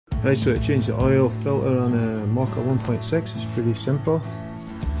Right, so to change the oil filter on a Mokka 1.6 is pretty simple.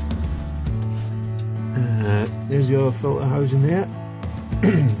 There's the oil filter housing there.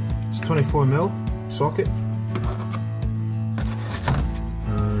 It's 24mm socket.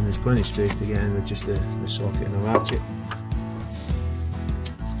 And there's plenty of space to get in with just the socket and a ratchet.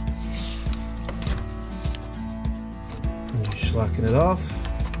 And just slacken it off.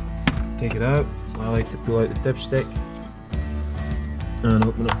 Take it out. I like to pull out the dipstick and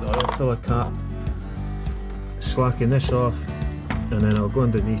open up the oil filler cap, slacken this off, and then I'll go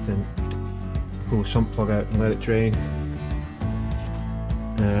underneath and pull the sump plug out and let it drain.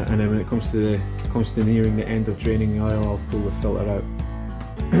 And then when it comes to nearing the end of draining the oil, I'll pull the filter out,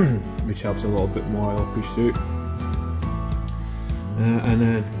 which helps a little bit more oil push through. And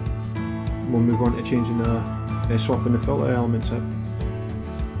then we'll move on to changing swapping the filter elements out.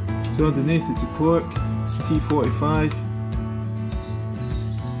 So underneath it's a torque, it's T45,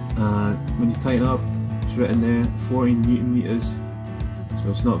 and when you tighten up, it's written there 14 Newton meters, so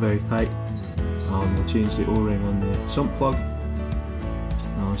it's not very tight. We'll change the O-ring on the sump plug,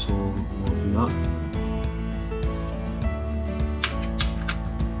 so we'll do that.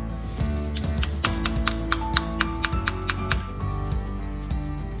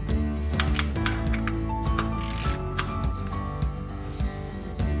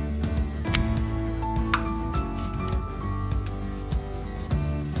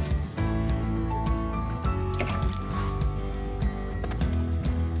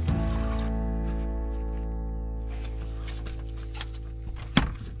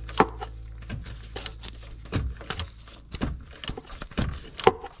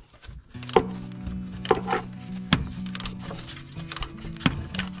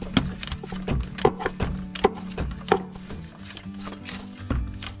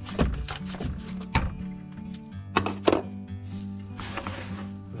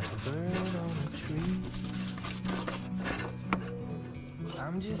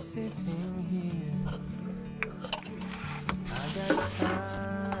 I'm just sitting here. I got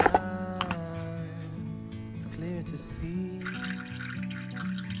time. It's clear to see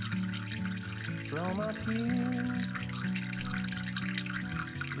from up here.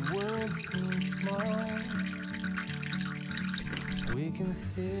 The world seems small. We can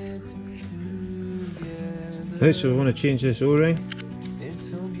sit together. Right, so we want to change this O-ring,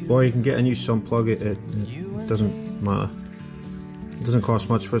 or you can get a new sump plug. It doesn't matter. It doesn't cost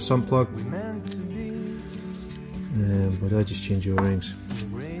much for a sump plug, but I just change the O-rings.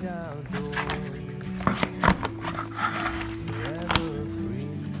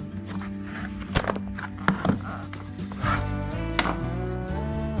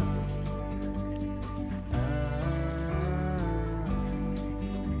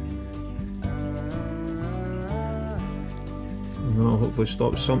 And that'll hopefully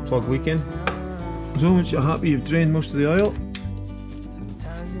stop the sump plug leaking. As long as you're happy you've drained most of the oil,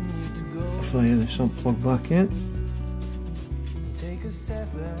 fire the sump plug back in.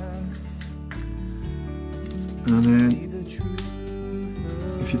 And then,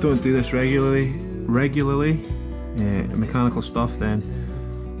 if you don't do this regularly, mechanical stuff, then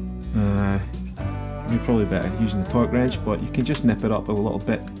you're probably better using the torque wrench, but you can just nip it up a little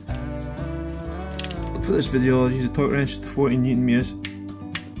bit. For this video, I'll use a torque wrench to 14 Newton meters.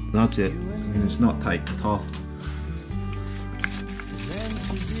 That's it. I mean, it's not tight at all.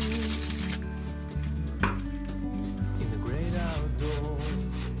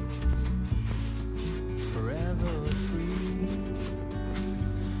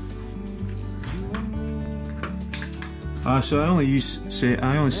 So I only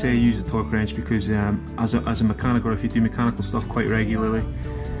say use a torque wrench because as a mechanic, or if you do mechanical stuff quite regularly,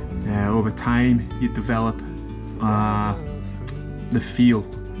 over time you develop the feel,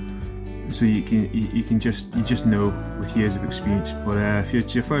 so you just know with years of experience. But if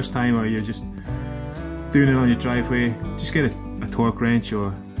it's your first time, or you're just doing it on your driveway, just get a torque wrench,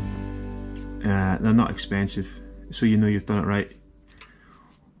 or they're not expensive, so you know you've done it right.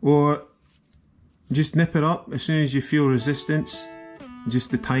 Or just nip it up as soon as you feel resistance,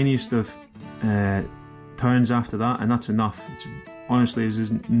 just the tiniest of turns after that, and that's enough. Honestly, this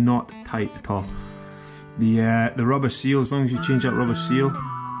is not tight at all. The rubber seal, as long as you change that rubber seal,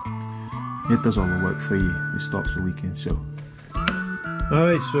 it does all the work for you. It stops the leaking. So,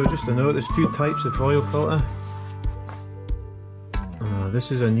 alright, so just a note, there's two types of oil filter.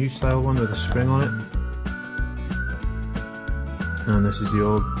 This is a new style one with a spring on it, and this is the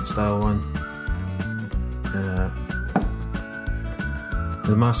old style one.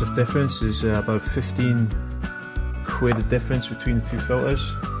 The massive difference is about 15 quid a difference between the two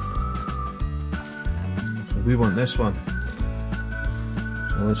filters. So we want this one.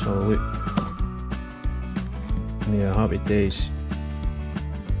 So Now let's have a look. Yeah, happy days.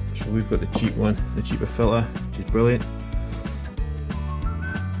 So we've got the cheap one, the cheaper filter, which is brilliant.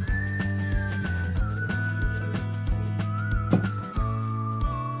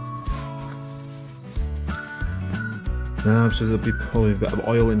 So there'll be probably a bit of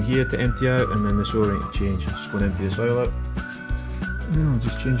oil in here to empty out, and then this O-ring to change. I'm just going to empty this oil out. And I'll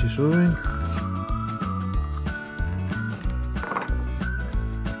just change this O-ring.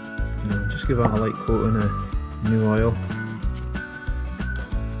 Just give that a light coating of new oil.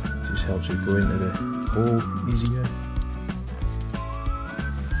 Just helps it go into the hole easier.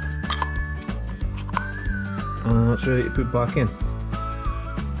 And that's ready to put back in.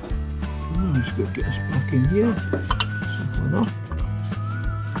 I'm just going to get this back in here. Simple enough.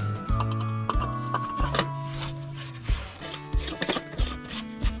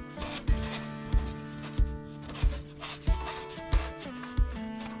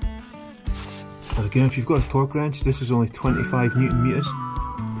 And again, if you've got a torque wrench, this is only 25 Newton meters.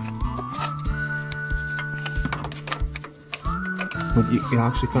 But you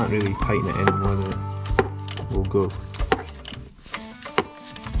actually can't really tighten it any more than it will go.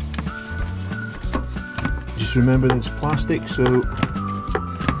 Just remember that it's plastic, so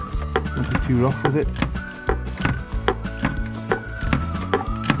don't be too rough with it.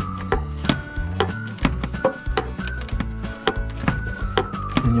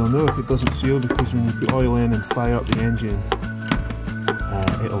 And you'll know if it doesn't seal because when you put oil in and fire up the engine,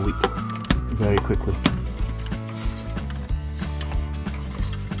 it'll leak very quickly.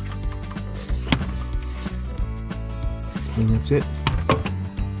 And that's it.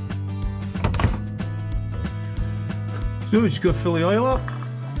 So we just go fill the oil up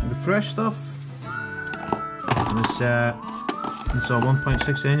with the fresh stuff. And it's a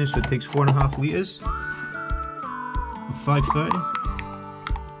 1.6 engine, so it takes 4.5 litres of 530.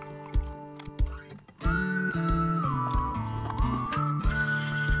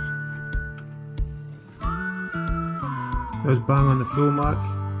 There's bang on the full mark.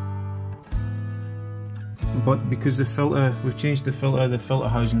 But because the filter, we've changed the filter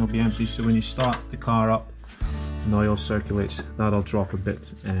housing will be empty, so when you start the car up and the oil circulates, that'll drop a bit,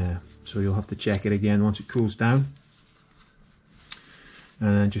 so you'll have to check it again once it cools down,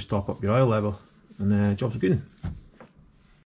 and then just top up your oil level, and job's good.